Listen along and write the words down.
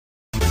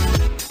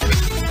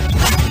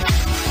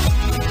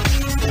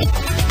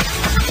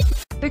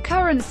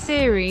current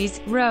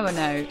series,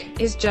 Roanoke,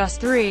 is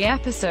just 3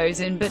 episodes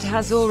in but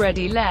has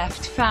already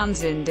left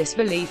fans in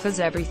disbelief as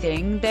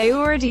everything they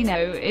already know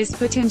is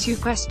put into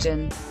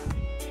question.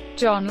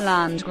 John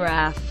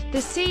Landgraf, the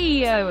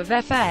CEO of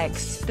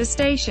FX, the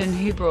station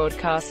who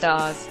broadcast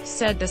ours,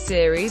 said the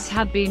series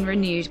had been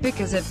renewed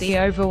because of the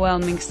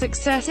overwhelming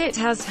success it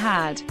has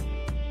had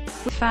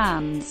with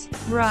fans.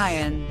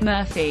 Ryan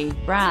Murphy,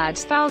 Brad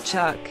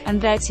Falchuk, and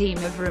their team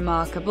of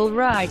remarkable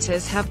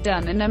writers have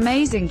done an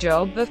amazing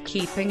job of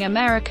keeping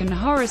American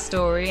Horror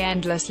Story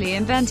endlessly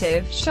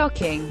inventive,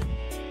 shocking,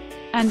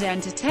 and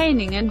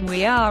entertaining, and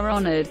we are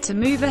honored to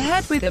move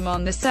ahead with them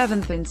on the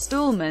 7th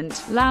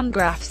installment,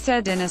 Landgraf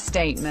said in a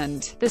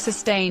statement. The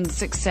sustained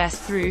success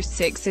through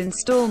 6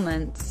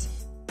 installments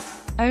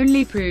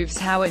only proves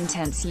how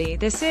intensely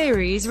the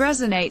series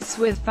resonates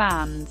with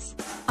fans.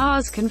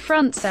 Ours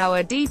confronts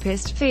our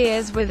deepest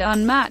fears with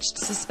unmatched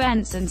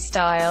suspense and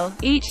style.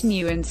 Each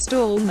new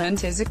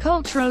installment is a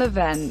cultural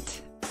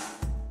event,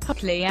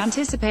 hotly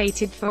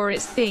anticipated for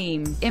its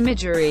theme,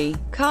 imagery,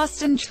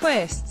 cast and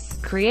twists.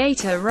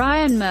 Creator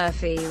Ryan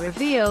Murphy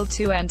revealed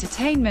to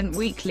Entertainment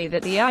Weekly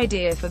that the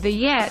idea for the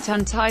yet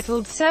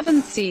untitled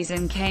 7th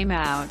season came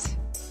out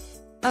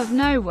of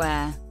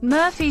nowhere.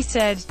 Murphy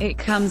said, "It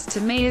comes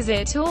to me as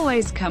it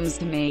always comes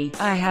to me.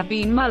 I have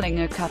been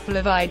mulling a couple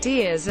of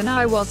ideas and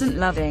I wasn't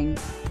loving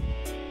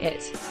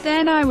it.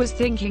 Then I was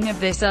thinking of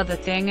this other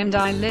thing and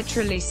I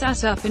literally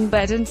sat up in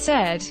bed and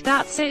said,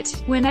 that's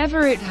it.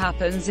 Whenever it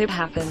happens, it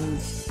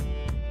happens."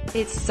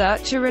 It's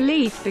such a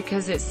relief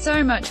because it's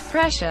so much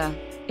pressure.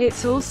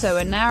 It's also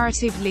a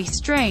narratively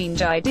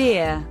strange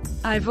idea.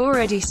 I've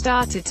already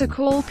started to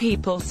call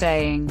people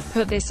saying,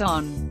 put this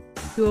on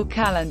your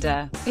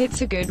calendar.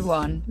 It's a good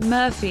one.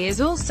 Murphy is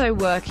also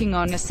working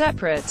on a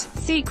separate,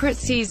 secret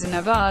season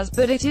of ours,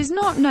 but it is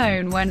not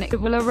known when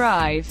it will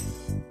arrive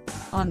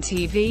on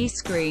TV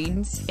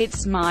screens.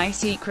 It's my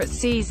secret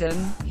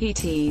season, he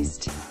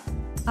teased.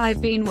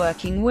 I've been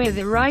working with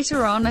a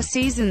writer on a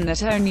season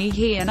that only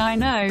he and I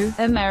know.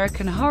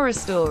 American Horror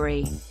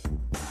Story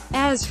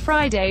airs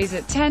Fridays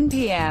at 10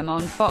 p.m.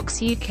 on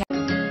Fox UK.